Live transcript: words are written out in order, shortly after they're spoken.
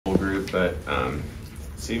but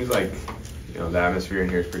seems like the atmosphere in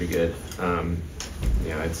here is pretty good.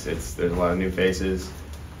 There's a lot of new faces,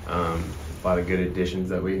 a lot of good additions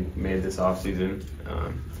that we made this off season.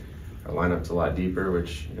 Our lineup's a lot deeper,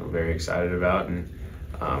 which very excited about, and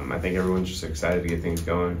I think everyone's just excited to get things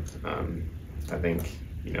going. I think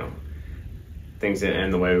things didn't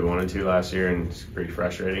end the way we wanted to last year, and it's pretty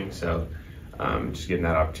frustrating. So just getting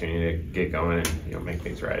that opportunity to get going and make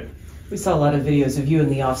things right. We saw a lot of videos of you in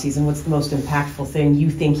the off season. What's the most impactful thing you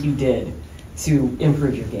think you did to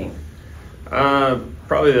improve your game?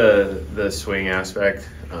 Probably the swing aspect.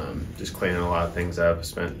 Just cleaning a lot of things up.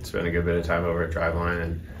 Spent a good bit of time over at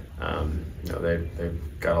Driveline, and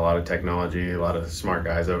they've got a lot of technology, a lot of smart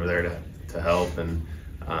guys over there to help, and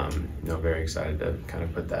very excited to kind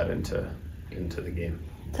of put that into the game.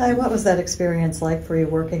 Ty, what was that experience like for you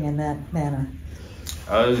working in that manner?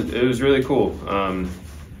 It was really cool.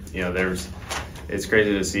 It's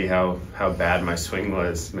crazy to see how bad my swing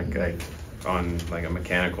was, on a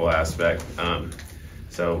mechanical aspect.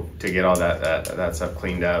 So to get all that stuff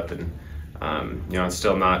cleaned up, and it's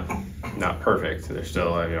still not perfect. There's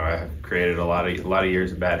still I have created a lot of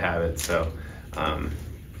years of bad habits. So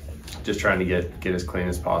just trying to get as clean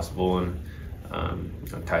as possible, and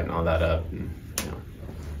tighten all that up. And,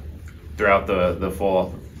 throughout the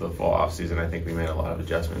fall off season, I think we made a lot of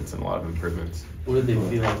adjustments and a lot of improvements. What did they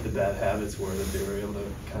feel like the bad habits were that they were able to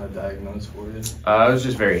kind of diagnose for you? I was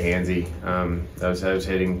just very handsy. I was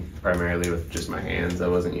hitting primarily with just my hands. I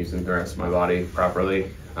wasn't using the rest of my body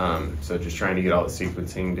properly. So just trying to get all the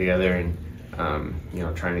sequencing together, and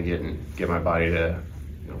trying to get my body to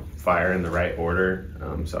fire in the right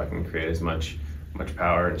order, so I can create as much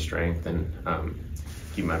power and strength, and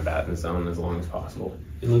keep my bat in the zone as long as possible.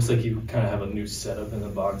 It looks like you kind of have a new setup in the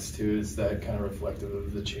box too. Is that kind of reflective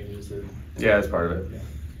of the changes that? Yeah, that's part of it. Yeah.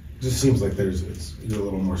 It just seems like you're a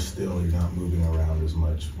little more still. You're not moving around as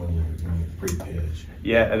much when you're pre-pitch.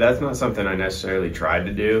 Yeah, that's not something I necessarily tried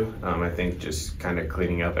to do. I think just kind of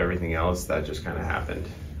cleaning up everything else, that just kind of happened.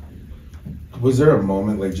 Was there a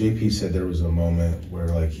moment, like JP said, there was a moment where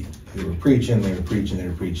they were preaching,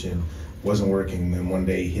 wasn't working, and then one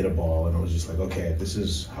day he hit a ball and it was just like, okay, this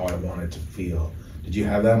is how I want it to feel. Did you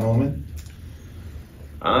have that moment?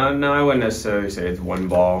 No, I wouldn't necessarily say it's one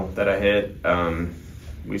ball that I hit.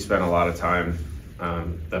 We spent a lot of time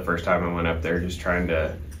the first time I went up there just trying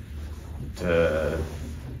to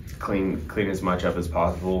clean as much up as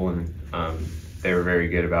possible, and they were very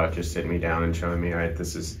good about just sitting me down and showing me, all right,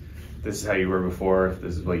 this is how you were before,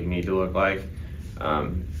 this is what you need to look like,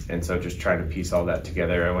 and so just trying to piece all that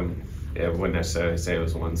together. I wouldn't necessarily say it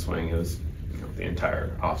was one swing. It was the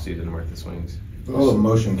entire off season worth of swings. All the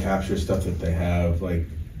motion capture stuff that they have,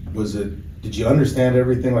 did you understand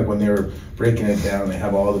everything? Like when they were breaking it down, they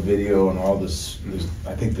have all the video and all this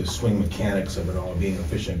I think the swing mechanics of it all being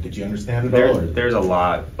efficient. Did you understand it all? There's a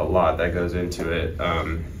lot that goes into it.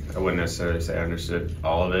 I wouldn't necessarily say I understood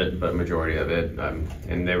all of it, but majority of it.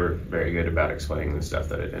 And they were very good about explaining the stuff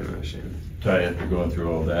that I didn't understand. Ty, after going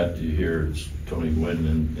through all that, do you hear Tony Gwynn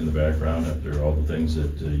in the background after all the things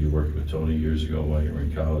that you worked with Tony years ago while you were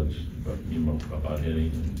in college about hitting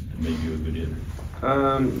and made you a good hitter?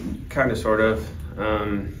 Kind of, sort of.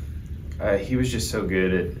 He was just so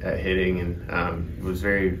good at hitting, and it was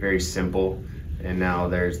very, very simple. And now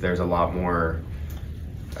there's a lot more,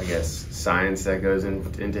 I guess, science that goes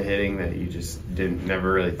into hitting that you just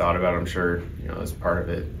never really thought about. I'm sure as part of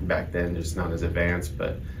it back then, just not as advanced,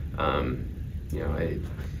 but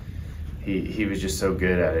he was just so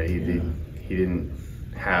good at it. He didn't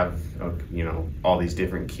have all these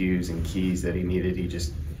different cues and keys that he needed. He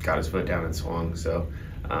just got his foot down and swung. So,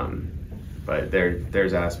 but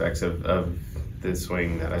there's aspects of the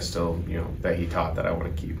swing that I still that he taught that I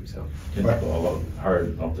want to keep. So hit the ball out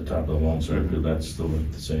hard off the top of the long circle. That's still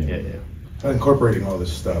the same. Yeah. Incorporating all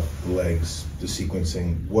this stuff, the legs, the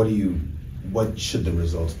sequencing. What should the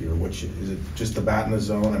results be, or is it just the bat in the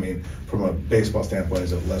zone? I mean, from a baseball standpoint,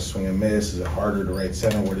 is it less swing and miss? Is it harder to right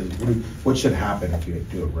center? What should happen if you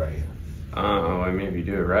do it right? I mean, if you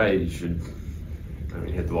do it right, you should,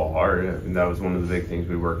 hit the ball hard. I mean, that was one of the big things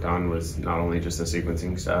we worked on, was not only just the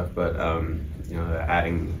sequencing stuff, but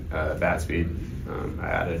adding bat speed. I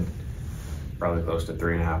added probably close to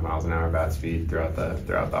 3.5 miles an hour bat speed throughout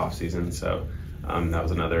the off season. So that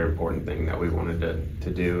was another important thing that we wanted to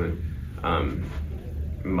do. And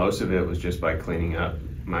most of it was just by cleaning up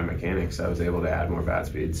my mechanics. I was able to add more bat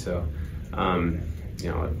speed. So,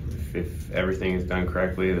 if everything is done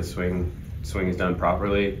correctly, the swing is done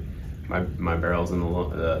properly, my barrel's in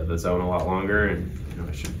the zone a lot longer, and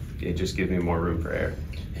it just gives me more room for air.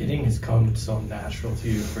 hitting has come so natural to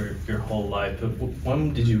you for your whole life, but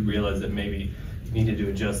when did you realize that maybe you needed to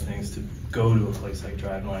adjust things to go to a place like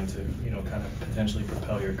Driveline to, kind of potentially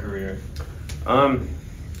propel your career?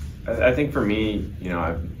 I think for me,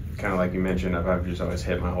 I've kind of like you mentioned, I've just always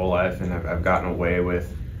hit my whole life, and I've gotten away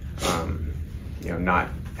with, not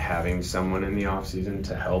having someone in the off season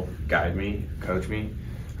to help guide me, coach me.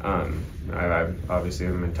 I've obviously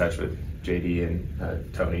been in touch with JD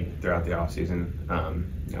and Tony throughout the off season.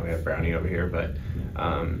 We have Brownie over here, but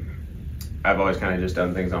I've always kind of just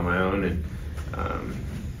done things on my own, and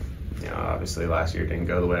obviously last year didn't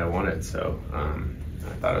go the way I wanted, so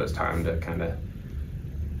I thought it was time to kind of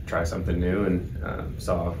try something new, and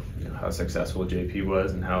saw how successful JP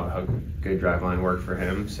was and how good Driveline worked for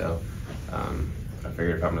him. So I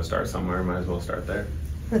figured if I'm going to start somewhere, I might as well start there.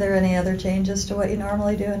 Were there any other changes to what you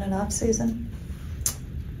normally do in an off season?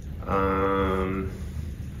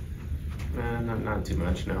 Not too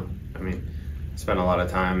much, no. I mean, spent a lot of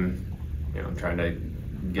time, trying to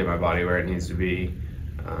get my body where it needs to be,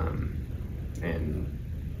 and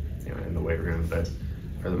in the weight room. But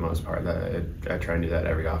for the most part, I try and do that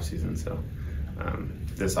every off season. So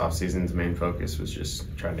this off season's main focus was just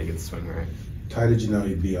trying to get the swing right. How did you know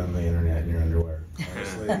you'd be on the internet in your underwear?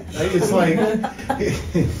 It's like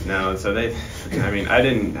no. So I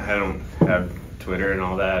don't have Twitter and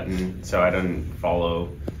all that, and so I don't follow,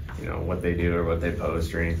 what they do or what they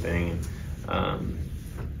post or anything.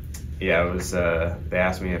 It was. They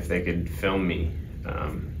asked me if they could film me,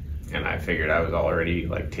 and I figured I was already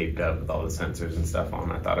like taped up with all the sensors and stuff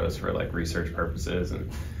on. I thought it was for like research purposes,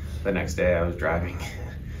 and the next day I was driving.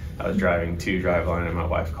 I was driving to Driveline, and my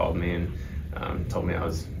wife called me and told me I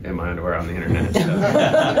was in my underwear on the internet. So,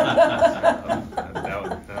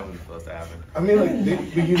 that wasn't supposed to happen. I mean, like,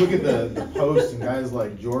 you look at the posts, and guys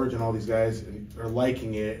like George and all these guys are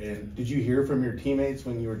liking it. And did you hear from your teammates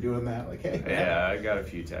when you were doing that? Like, hey. Yeah, I got a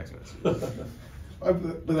few text messages.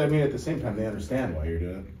 But I mean, at the same time, they understand why you're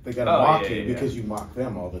doing it. They got to mock you because you mock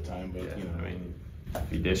them all the time. But I mean,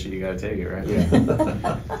 if you dish it, you got to take it, right?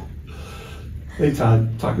 Yeah. Hey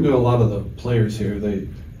Todd, talking to a lot of the players here, they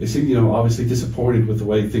seem, obviously disappointed with the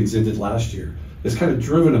way things ended last year. It's kind of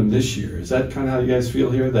driven them this year. Is that kind of how you guys feel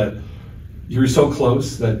here, that you were so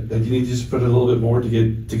close that you need to just put a little bit more to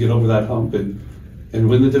get over that hump and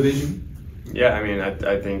win the division? Yeah, I mean,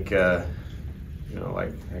 I think,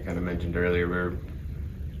 like I kind of mentioned earlier, we're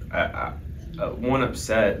one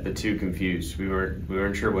upset, but two confused. We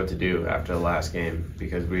weren't sure what to do after the last game,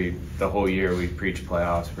 because the whole year we preached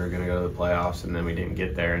playoffs. We were going to go to the playoffs, and then we didn't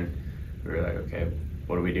get there, and we were like, okay,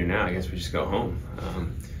 what do we do now? I guess we just go home.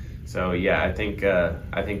 So yeah, I think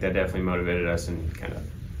that definitely motivated us and kind of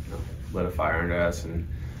lit a fire under us, and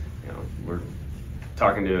we're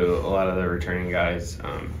talking to a lot of the returning guys.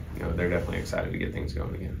 They're definitely excited to get things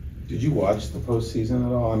going again. Did you watch the postseason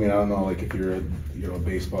at all? I mean, I don't know, like if you're a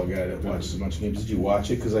baseball guy that watches a bunch of games, did you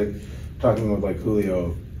watch it? Because talking with like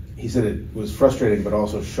Julio, he said it was frustrating, but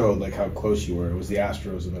also showed like how close you were. It was the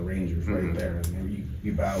Astros and the Rangers right there, and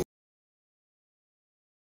you battled.